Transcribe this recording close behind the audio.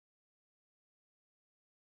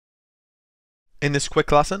In this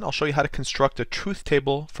quick lesson, I'll show you how to construct a truth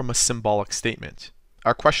table from a symbolic statement.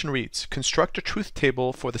 Our question reads, construct a truth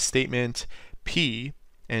table for the statement P,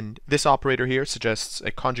 and this operator here suggests a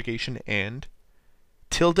conjugation and,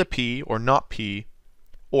 tilde P or not P,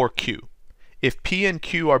 or Q. If P and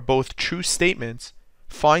Q are both true statements,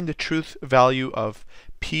 find the truth value of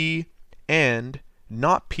P and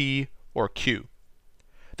not P or Q.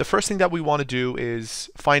 The first thing that we want to do is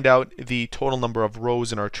find out the total number of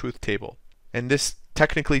rows in our truth table. And this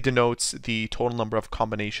technically denotes the total number of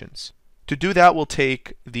combinations. To do that, we'll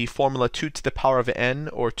take the formula 2 to the power of n,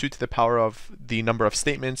 or 2 to the power of the number of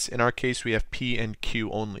statements. In our case, we have P and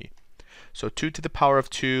Q only. So 2 to the power of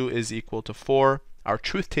 2 is equal to 4. Our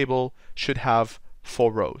truth table should have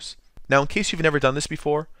 4 rows. Now, in case you've never done this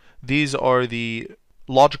before, these are the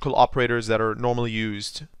logical operators that are normally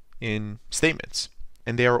used in statements,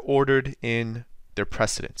 and they are ordered in their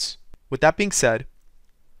precedence. With that being said,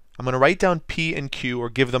 I'm going to write down P and Q, or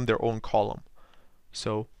give them their own column.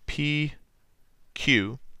 So P,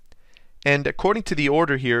 Q. And according to the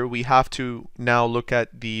order here, we have to now look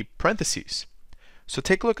at the parentheses. So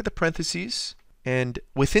take a look at the parentheses, and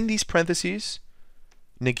within these parentheses,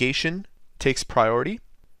 negation takes priority.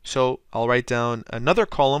 So I'll write down another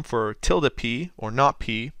column for tilde P or not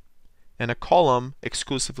P, and a column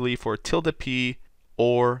exclusively for tilde P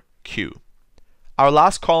or Q. Our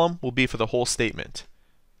last column will be for the whole statement.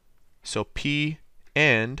 So P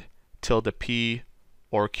and tilde P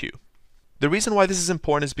or Q. The reason why this is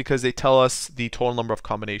important is because they tell us the total number of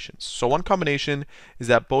combinations. So one combination is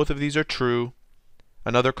that both of these are true.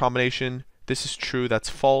 Another combination, this is true, that's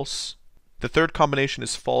false. The third combination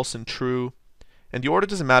is false and true. And the order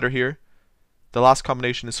doesn't matter here. The last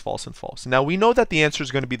combination is false and false. Now we know that the answer is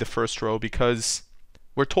going to be the first row because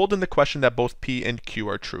we're told in the question that both P and Q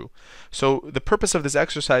are true. So the purpose of this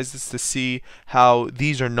exercise is to see how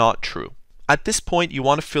these are not true. At this point, you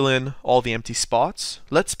want to fill in all the empty spots.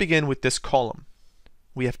 Let's begin with this column.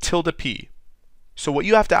 We have tilde P. So what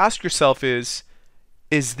you have to ask yourself is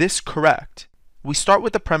this correct? We start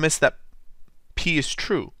with the premise that P is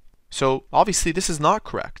true. So obviously this is not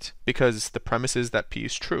correct because the premise is that P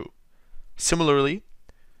is true. Similarly,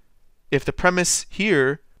 if the premise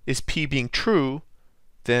here is P being true,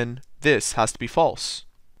 then this has to be false.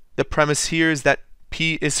 The premise here is that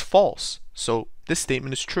P is false, so this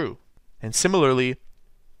statement is true. And similarly,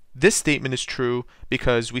 this statement is true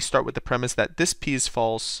because we start with the premise that this P is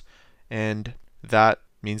false, and that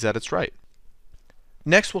means that it's right.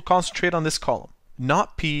 Next, we'll concentrate on this column,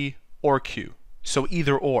 not P or Q, so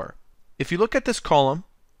either or. If you look at this column,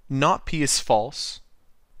 not P is false,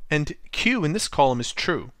 and Q in this column is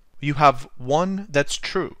true. You have one that's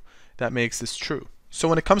true. That makes this true. So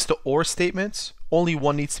when it comes to or statements, only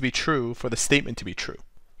one needs to be true for the statement to be true.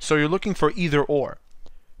 So you're looking for either or.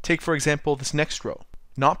 Take, for example, this next row.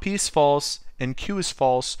 Not P is false and Q is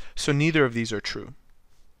false, so neither of these are true.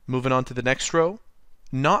 Moving on to the next row.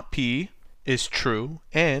 Not P is true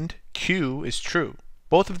and Q is true.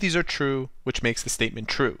 Both of these are true, which makes the statement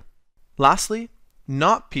true. Lastly,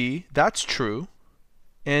 not P, that's true,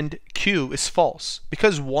 and Q is false.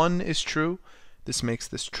 Because one is true, this makes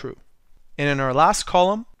this true. And in our last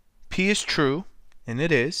column, P is true, and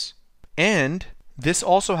it is, and this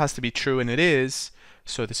also has to be true, and it is,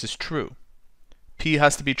 so this is true. P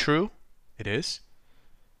has to be true, it is,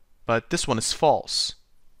 but this one is false.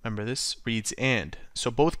 Remember, this reads and, so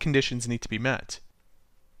both conditions need to be met.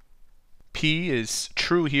 P is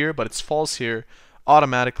true here, but it's false here.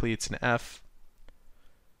 Automatically, it's an F.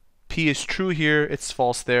 P is true here, it's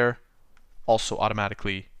false there. Also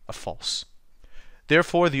automatically a false.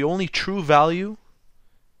 Therefore, the only true value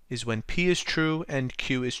is when P is true and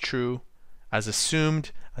Q is true, as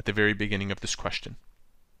assumed at the very beginning of this question.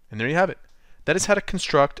 And there you have it. That is how to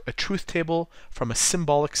construct a truth table from a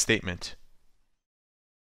symbolic statement.